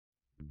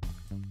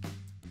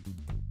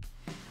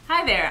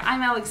Hi there,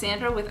 I'm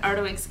Alexandra with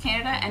Arda Wigs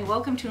Canada and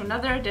welcome to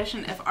another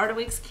edition of Arda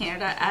Wigs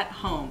Canada at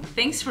Home.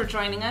 Thanks for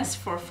joining us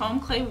for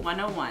Foam Clay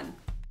 101.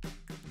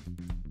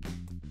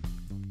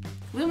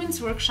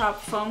 Lumin's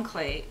Workshop Foam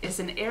Clay is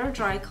an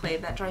air-dry clay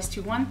that dries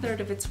to 1/3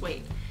 of its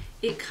weight.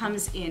 It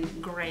comes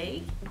in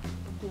gray,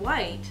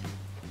 white,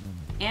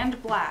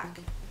 and black.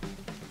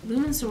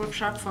 Lumin's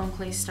Workshop Foam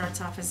Clay starts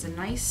off as a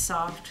nice,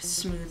 soft,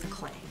 smooth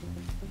clay.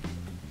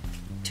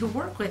 To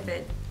work with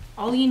it,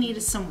 all you need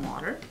is some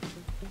water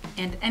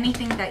and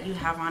anything that you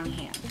have on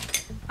hand.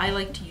 I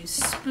like to use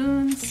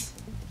spoons,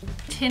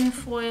 tin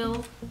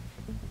foil,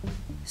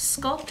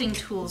 sculpting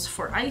tools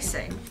for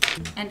icing,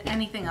 and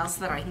anything else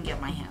that I can get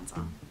my hands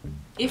on.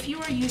 If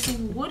you are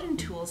using wooden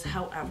tools,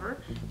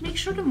 however, make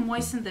sure to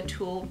moisten the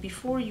tool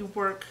before you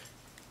work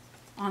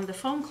on the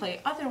foam clay,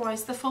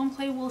 otherwise the foam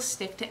clay will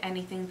stick to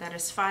anything that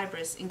is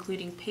fibrous,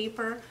 including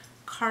paper,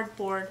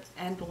 cardboard,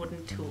 and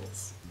wooden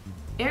tools.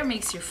 Air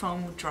makes your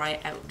foam dry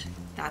out.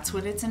 That's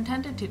what it's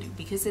intended to do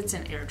because it's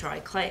an air-dry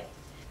clay.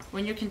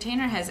 When your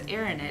container has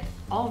air in it,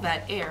 all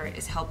that air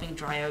is helping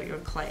dry out your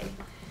clay.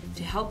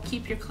 To help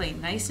keep your clay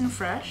nice and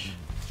fresh,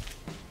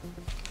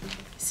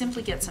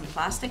 simply get some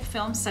plastic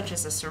film such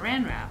as a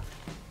saran wrap,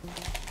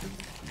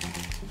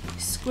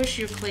 squish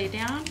your clay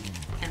down,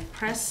 and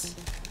press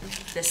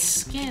the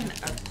skin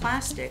of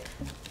plastic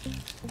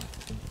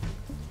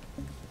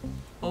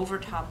over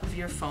top of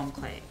your foam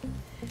clay.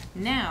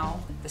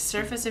 Now, the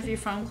surface of your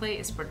foam clay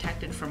is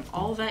protected from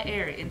all that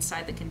air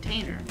inside the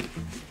container.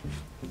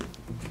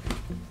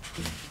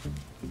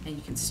 And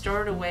you can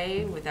store it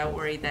away without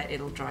worry that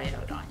it'll dry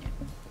out on you.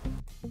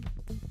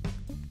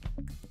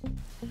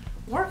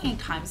 Working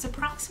time is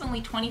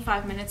approximately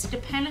 25 minutes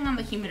depending on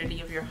the humidity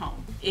of your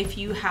home. If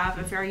you have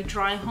a very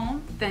dry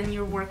home, then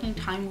your working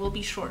time will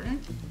be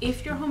shortened.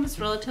 If your home is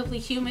relatively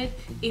humid,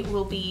 it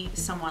will be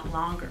somewhat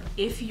longer.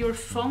 If your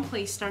foam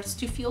clay starts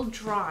to feel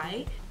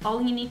dry,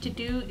 all you need to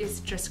do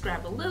is just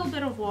grab a little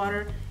bit of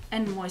water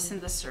and moisten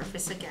the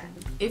surface again.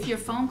 If your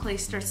foam clay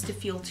starts to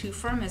feel too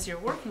firm as you're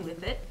working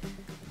with it,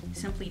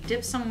 simply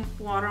dip some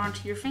water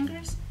onto your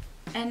fingers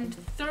and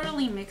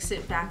thoroughly mix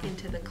it back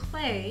into the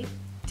clay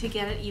to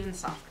get it even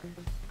softer.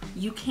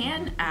 You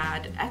can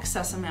add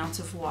excess amounts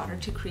of water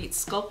to create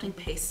sculpting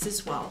pastes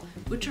as well,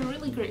 which are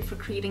really great for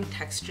creating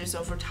textures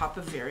over top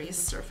of various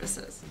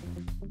surfaces.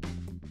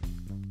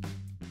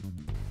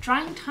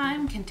 Drying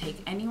time can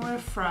take anywhere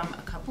from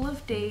a couple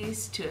of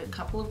days to a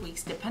couple of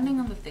weeks depending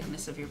on the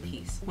thickness of your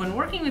piece. When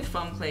working with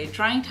foam clay,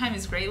 drying time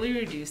is greatly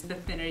reduced the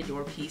thinner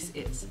your piece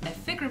is. A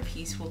thicker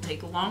piece will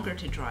take longer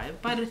to dry,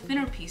 but a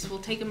thinner piece will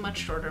take a much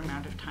shorter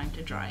amount of time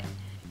to dry.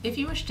 If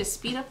you wish to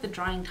speed up the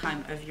drying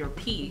time of your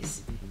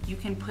piece, you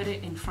can put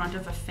it in front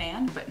of a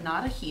fan, but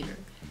not a heater.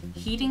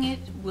 Heating it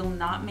will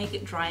not make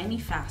it dry any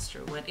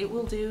faster. What it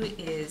will do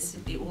is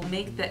it will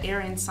make the air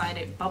inside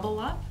it bubble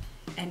up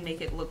and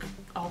make it look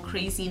all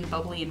crazy and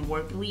bubbly and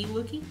warbly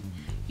looking.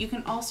 You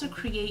can also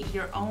create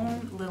your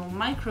own little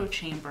micro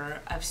chamber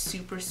of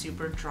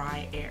super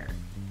dry air.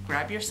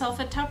 Grab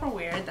yourself a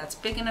Tupperware that's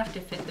big enough to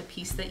fit the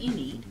piece that you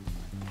need.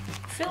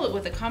 Fill it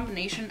with a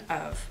combination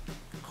of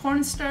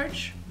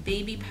cornstarch,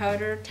 baby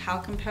powder,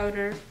 talcum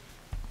powder,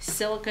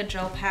 silica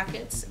gel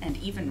packets, and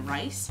even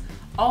rice.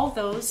 All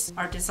those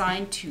are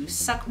designed to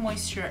suck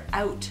moisture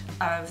out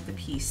of the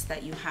piece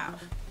that you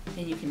have.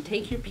 And you can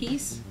take your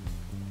piece,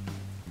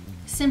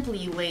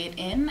 simply lay it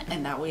in,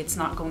 and that way it's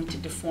not going to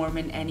deform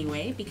in any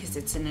way because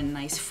it's in a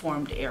nice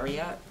formed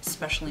area,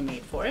 specially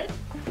made for it.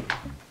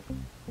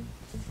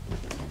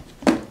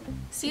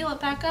 Seal it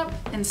back up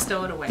and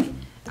stow it away.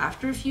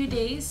 After a few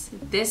days,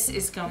 this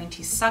is going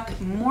to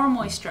suck more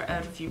moisture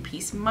out of your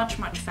piece much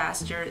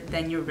faster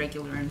than your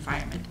regular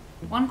environment.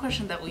 One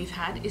question that we've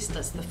had is,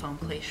 does the foam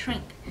clay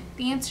shrink?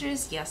 The answer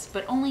is yes,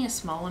 but only a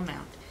small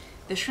amount.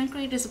 The shrink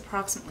rate is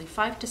approximately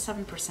 5 to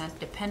 7%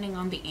 depending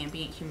on the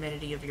ambient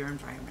humidity of your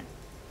environment.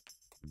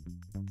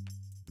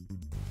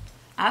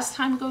 As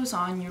time goes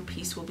on, your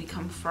piece will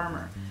become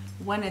firmer.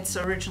 When it's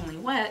originally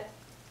wet,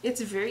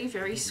 it's very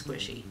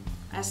squishy.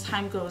 As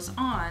time goes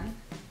on,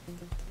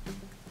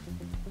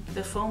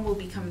 the foam will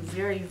become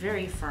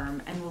very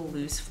firm and will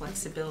lose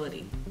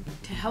flexibility.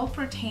 To help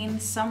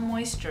retain some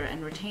moisture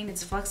and retain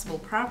its flexible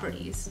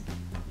properties,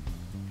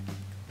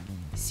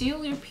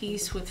 seal your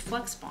piece with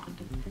Flex Bond.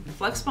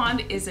 Flex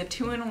Bond is a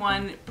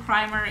 2-in-1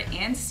 primer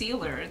and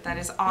sealer that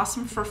is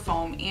awesome for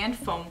foam and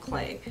foam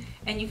clay,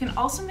 and you can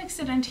also mix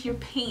it into your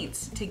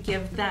paints to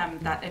give them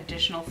that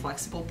additional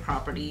flexible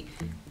property,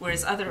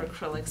 whereas other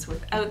acrylics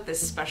without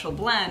this special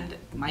blend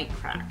might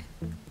crack.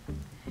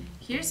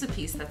 Here's a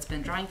piece that's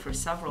been drying for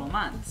several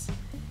months.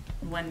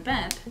 When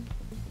bent,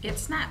 it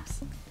snaps.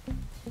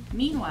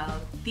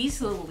 Meanwhile,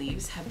 these little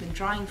leaves have been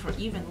drying for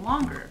even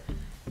longer,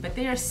 but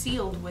they are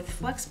sealed with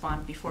Flex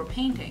Bond before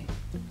painting.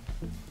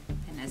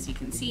 And as you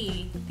can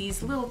see,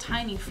 these little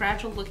tiny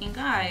fragile looking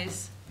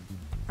guys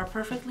are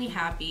perfectly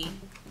happy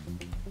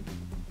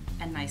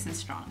and nice and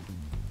strong.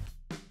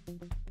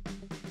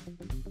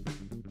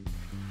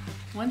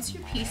 Once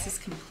your piece is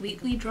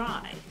completely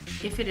dry,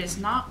 if it is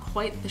not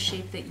quite the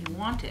shape that you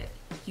want it,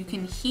 you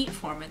can heat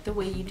form it the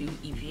way you do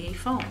EVA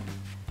foam.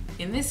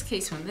 In this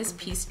case, when this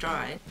piece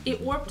dried,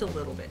 it warped a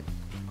little bit.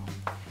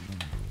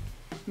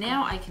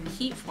 Now I can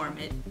heat form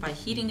it by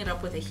heating it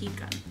up with a heat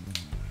gun.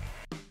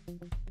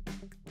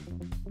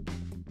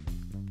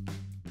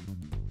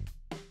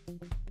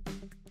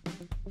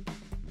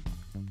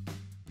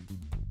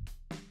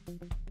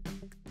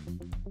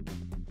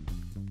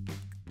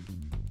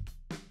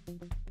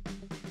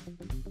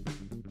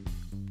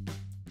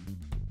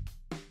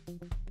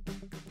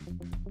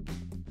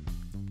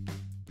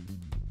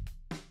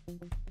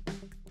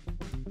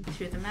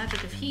 Through the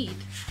magic of heat,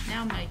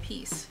 now my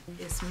piece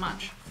is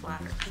much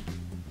flatter.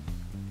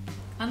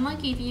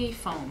 Unlike EVA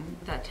foam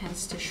that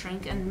tends to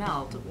shrink and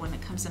melt when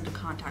it comes into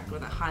contact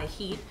with a high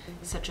heat,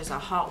 such as a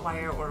hot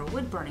wire or a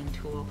wood burning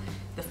tool,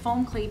 the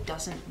foam clay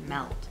doesn't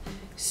melt.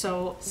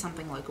 So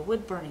something like a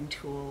wood burning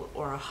tool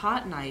or a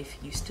hot knife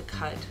used to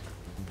cut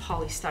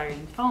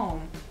polystyrene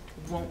foam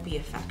won't be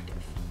effective.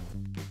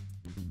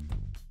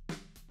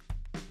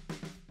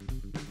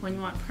 When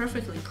you want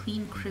perfectly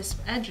clean, crisp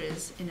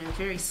edges in a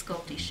very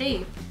sculpty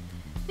shape,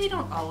 they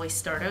don't always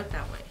start out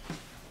that way.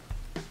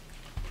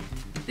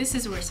 This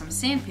is where some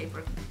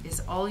sandpaper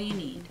is all you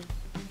need.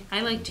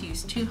 I like to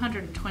use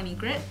 220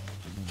 grit.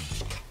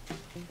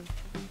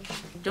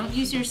 Don't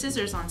use your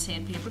scissors on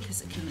sandpaper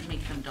because it can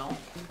make them dull.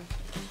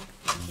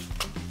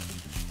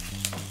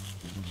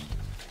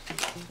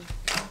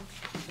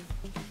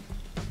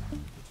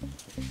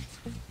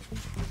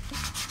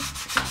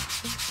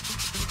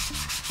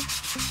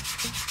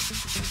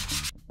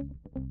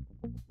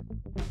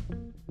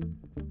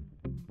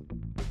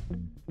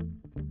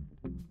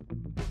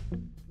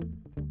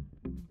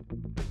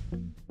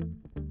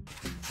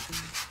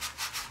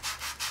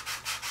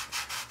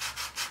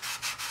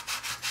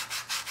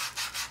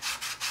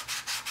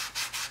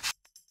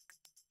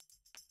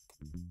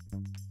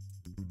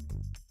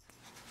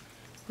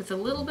 With a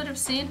little bit of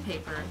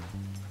sandpaper,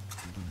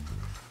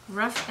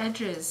 rough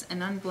edges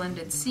and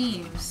unblended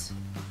seams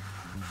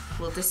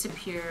will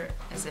disappear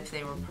as if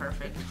they were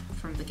perfect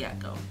from the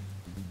get-go.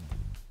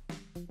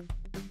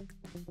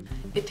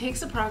 It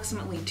takes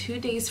approximately 2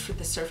 days for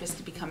the surface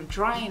to become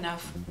dry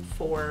enough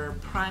for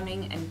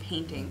priming and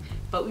painting,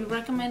 but we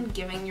recommend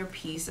giving your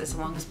piece as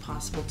long as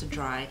possible to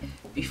dry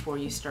before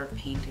you start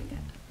painting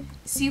it.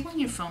 Sealing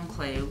your foam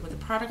clay with a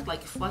product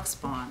like Flex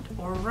Bond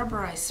or a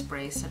rubberized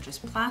spray such as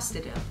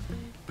Prosthetics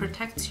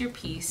protects your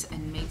piece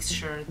and makes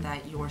sure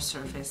that your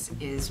surface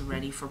is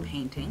ready for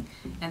painting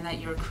and that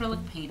your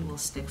acrylic paint will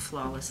stick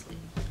flawlessly.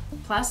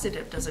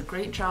 Prosthetics does a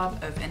great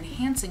job of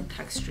enhancing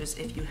textures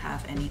if you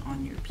have any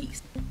on your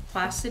piece.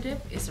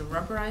 Prosthetics is a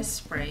rubberized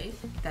spray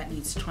that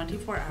needs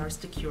 24 hours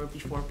to cure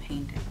before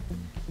painting.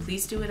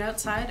 Please do it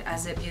outside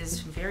as it is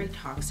very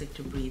toxic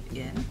to breathe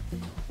in,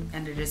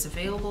 and it is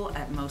available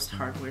at most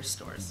hardware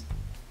stores.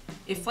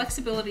 If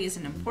flexibility is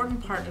an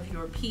important part of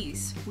your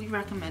piece, we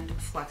recommend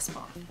Flex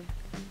Bond.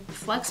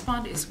 Flex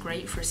Bond is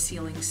great for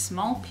sealing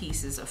small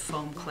pieces of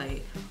foam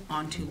clay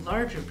onto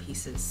larger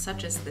pieces,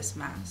 such as this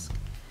mask.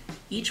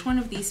 Each one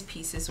of these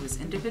pieces was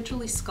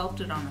individually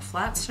sculpted on a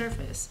flat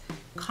surface,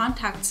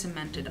 contact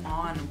cemented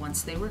on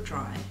once they were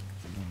dry,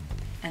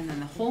 and then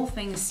the whole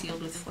thing is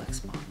sealed with Flex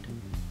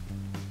Bond.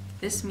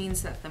 This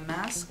means that the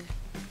mask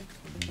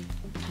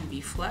can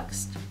be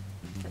flexed,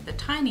 but the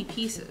tiny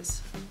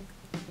pieces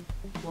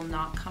will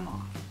not come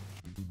off.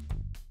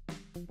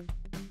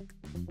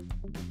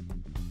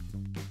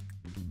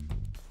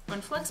 When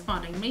flex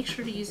bonding, make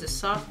sure to use a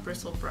soft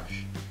bristle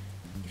brush.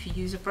 If you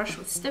use a brush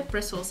with stiff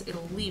bristles,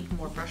 it'll leave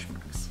more brush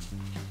marks.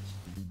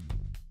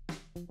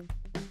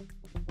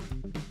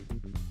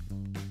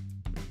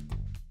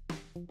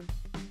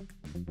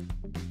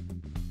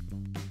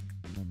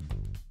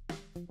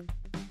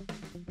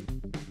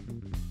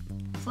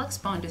 Flex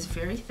Bond is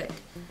very thick.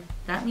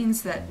 That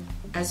means that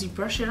as you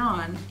brush it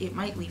on, it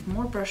might leave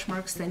more brush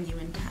marks than you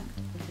intend.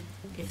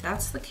 If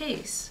that's the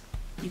case,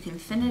 you can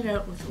thin it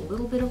out with a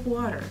little bit of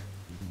water,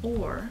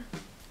 or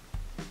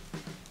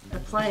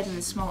apply it in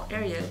a small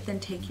area, then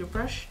take your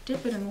brush,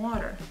 dip it in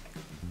water,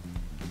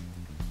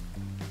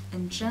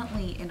 and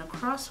gently in a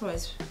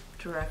crosswise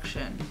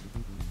direction,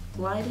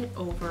 glide it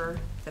over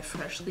the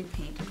freshly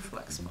painted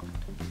Flex Bond.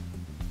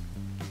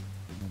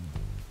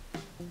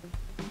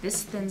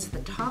 This thins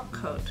the top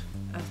coat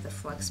of the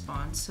Flex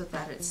Bond so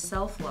that it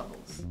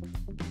self-levels.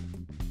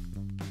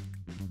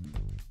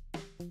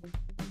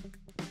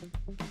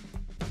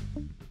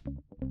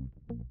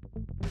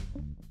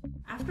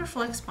 After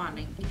Flex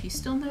Bonding, if you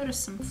still notice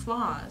some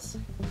flaws,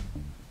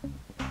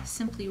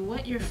 simply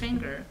wet your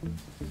finger.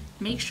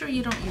 Make sure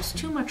you don't use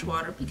too much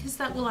water because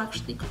that will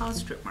actually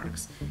cause drip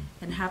marks,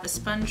 and have a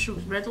sponge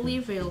readily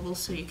available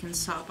so you can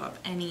sop up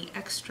any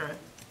extra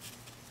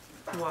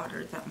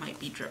water that might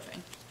be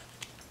dripping.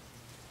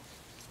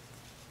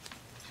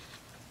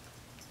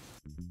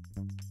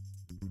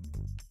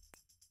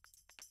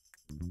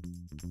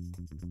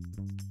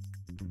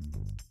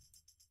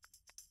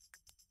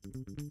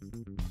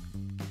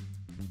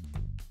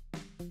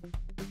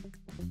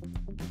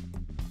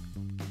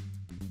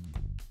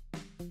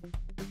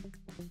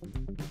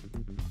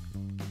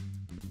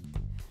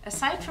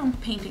 Aside from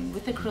painting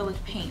with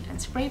acrylic paint and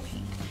spray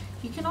paint,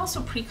 you can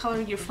also pre-color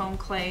your foam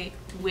clay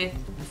with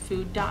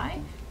food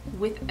dye,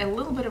 with a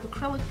little bit of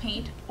acrylic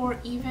paint, or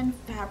even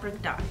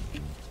fabric dye.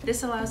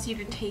 This allows you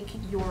to take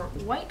your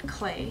white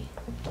clay,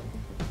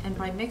 and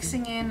by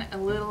mixing in a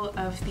little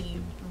of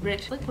the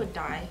rich liquid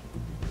dye,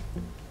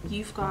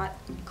 you've got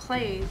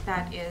clay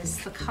that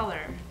is the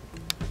color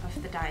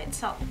of the dye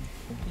itself.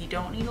 You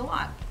don't need a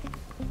lot,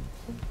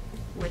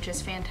 which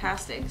is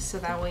fantastic. So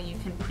that way you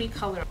can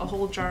pre-color a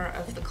whole jar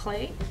of the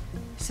clay,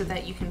 so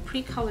that you can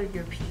pre-color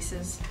your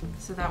pieces,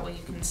 so that way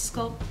you can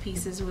sculpt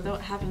pieces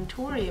without having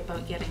to worry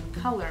about getting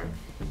color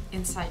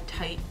inside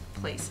tight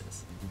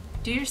places.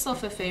 Do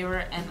yourself a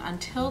favor, and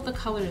until the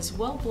color is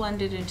well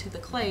blended into the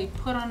clay,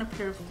 put on a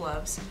pair of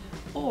gloves,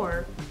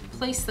 or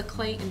place the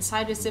clay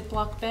inside a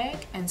Ziploc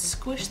bag and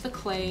squish the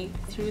clay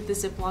through the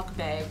Ziploc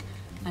bag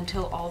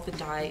until all the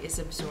dye is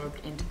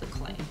absorbed into the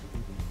clay.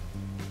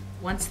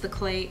 Once the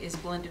clay is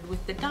blended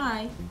with the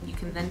dye, you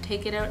can then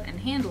take it out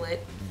and handle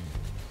it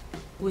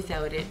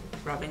without it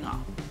rubbing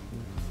off.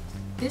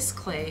 This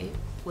clay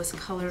was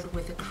colored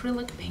with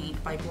acrylic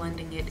paint by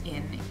blending it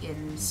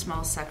in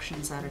small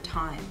sections at a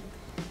time.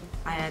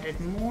 I added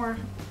more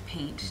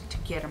paint to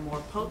get a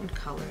more potent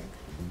color,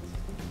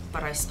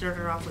 but I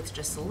started off with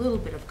just a little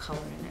bit of color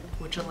in it,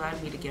 which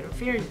allowed me to get a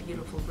very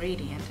beautiful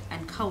gradient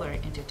and color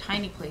into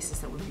tiny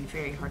places that would be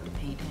very hard to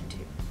paint into.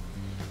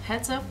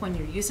 Heads up, when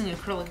you're using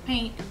acrylic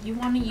paint, you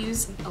want to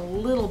use a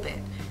little bit.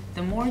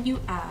 The more you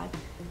add,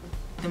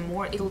 the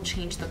more it'll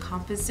change the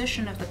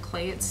composition of the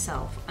clay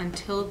itself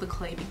until the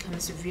clay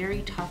becomes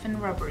very tough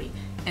and rubbery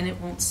and it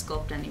won't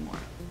sculpt anymore.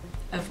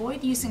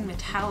 Avoid using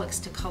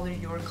metallics to color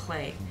your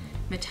clay.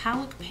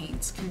 Metallic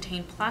paints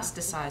contain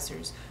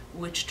plasticizers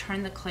which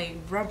turn the clay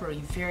rubbery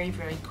very,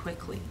 very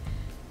quickly.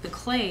 The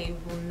clay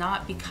will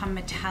not become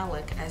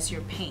metallic as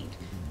your paint.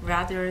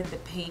 Rather, the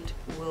paint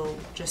will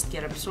just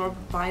get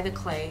absorbed by the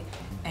clay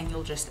and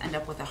you'll just end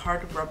up with a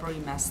hard rubbery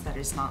mess that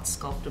is not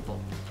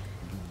sculptable.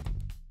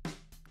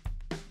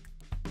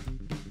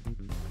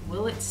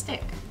 Will it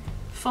stick?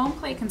 Foam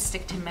clay can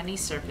stick to many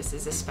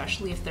surfaces,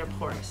 especially if they're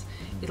porous.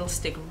 It'll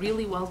stick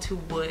really well to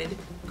wood,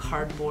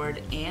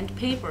 cardboard, and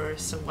paper,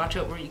 so watch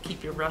out where you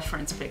keep your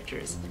reference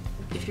pictures.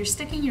 If you're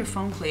sticking your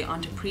foam clay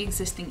onto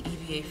pre-existing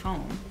EVA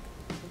foam,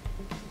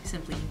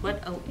 simply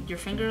wet your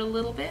finger a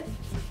little bit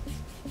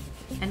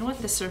and wet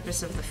the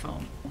surface of the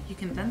foam. You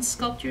can then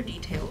sculpt your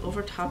detail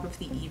over top of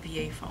the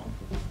EVA foam.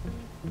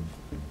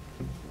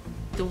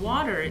 The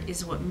water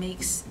is what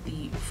makes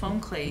the foam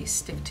clay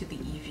stick to the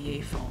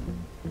EVA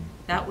foam.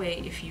 That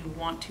way, if you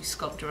want to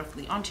sculpt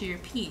directly onto your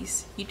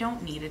piece, you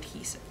don't need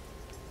adhesive.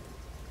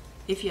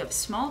 If you have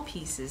small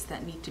pieces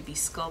that need to be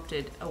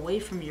sculpted away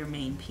from your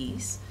main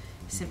piece,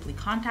 simply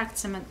contact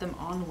cement them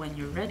on when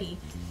you're ready,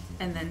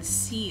 and then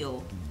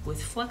seal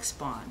with Flex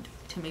Bond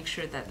to make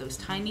sure that those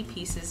tiny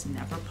pieces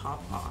never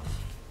pop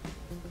off.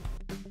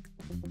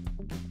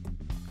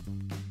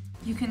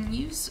 You can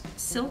use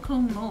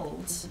silicone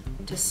molds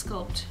to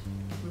sculpt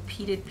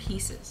repeated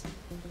pieces.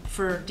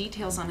 For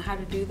details on how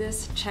to do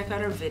this, check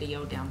out our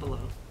video down below.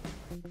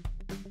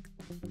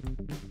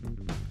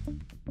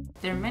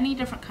 There are many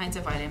different kinds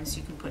of items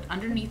you can put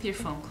underneath your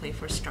foam clay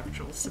for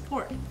structural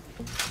support.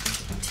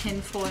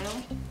 Tin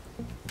foil,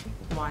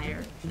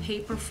 wire,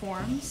 paper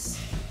forms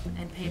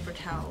and paper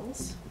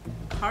towels,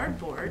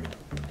 cardboard,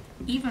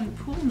 even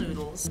pool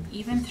noodles,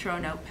 even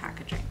thrown out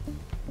packaging.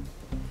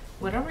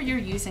 Whatever you're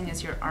using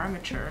as your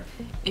armature,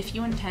 if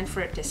you intend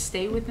for it to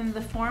stay within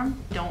the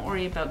form, don't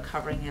worry about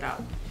covering it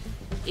up.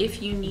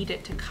 If you need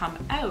it to come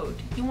out,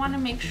 you want to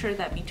make sure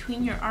that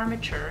between your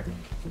armature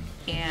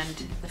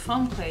and the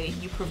foam clay,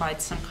 you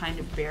provide some kind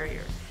of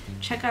barrier.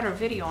 Check out our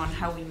video on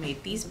how we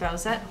made these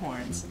Bowsette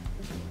horns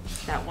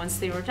that once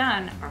they were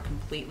done are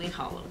completely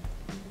hollow.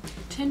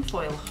 Tin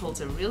foil holds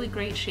a really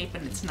great shape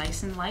and it's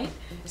nice and light,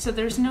 so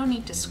there's no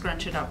need to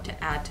scrunch it up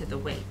to add to the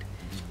weight.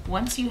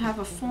 Once you have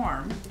a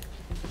form,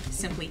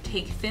 simply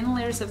take thin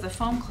layers of the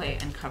foam clay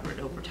and cover it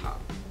over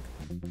top.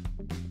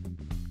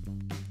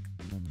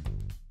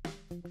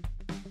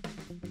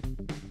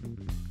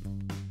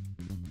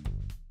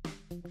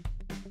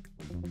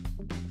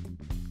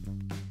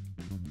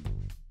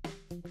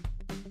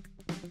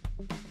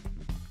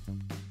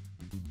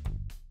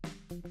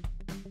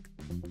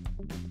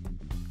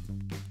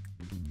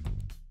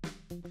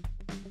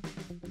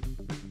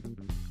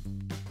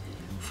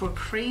 For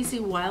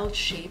crazy wild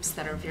shapes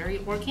that are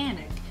very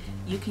organic,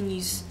 you can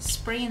use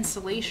spray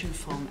insulation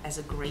foam as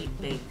a great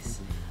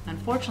base.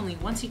 Unfortunately,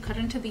 once you cut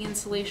into the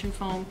insulation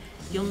foam,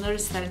 you'll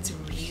notice that it's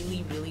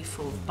really, really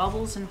full of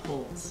bubbles and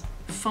holes.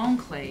 Foam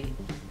clay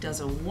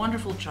does a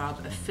wonderful job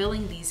of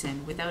filling these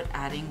in without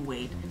adding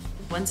weight.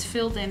 Once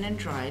filled in and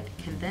dried,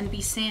 can then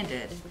be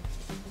sanded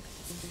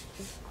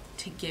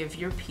to give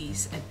your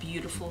piece a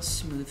beautiful,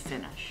 smooth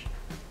finish.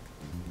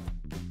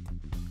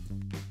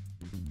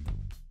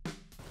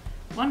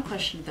 One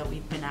question that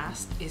we've been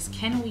asked is,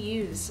 can we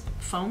use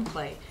foam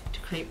clay to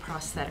create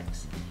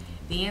prosthetics?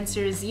 The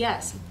answer is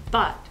yes,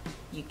 but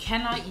You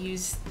cannot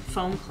use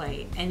foam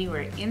clay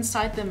anywhere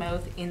inside the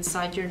mouth,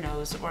 inside your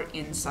nose, or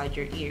inside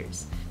your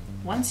ears.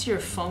 Once your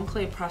foam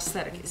clay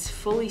prosthetic is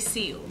fully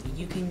sealed,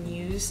 you can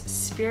use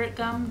spirit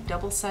gum,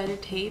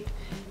 double-sided tape,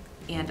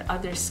 and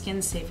other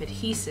skin-safe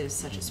adhesives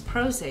such as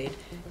Prosthetics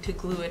to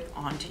glue it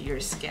onto your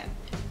skin.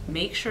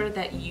 Make sure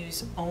that you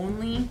use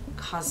only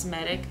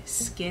cosmetic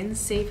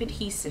skin-safe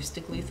adhesives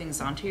to glue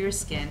things onto your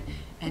skin,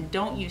 and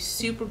don't use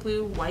super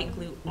glue, white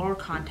glue, or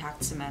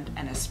contact cement,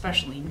 and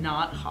especially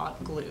not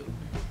hot glue.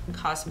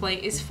 Cosplay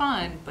is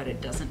fun, but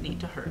it doesn't need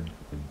to hurt.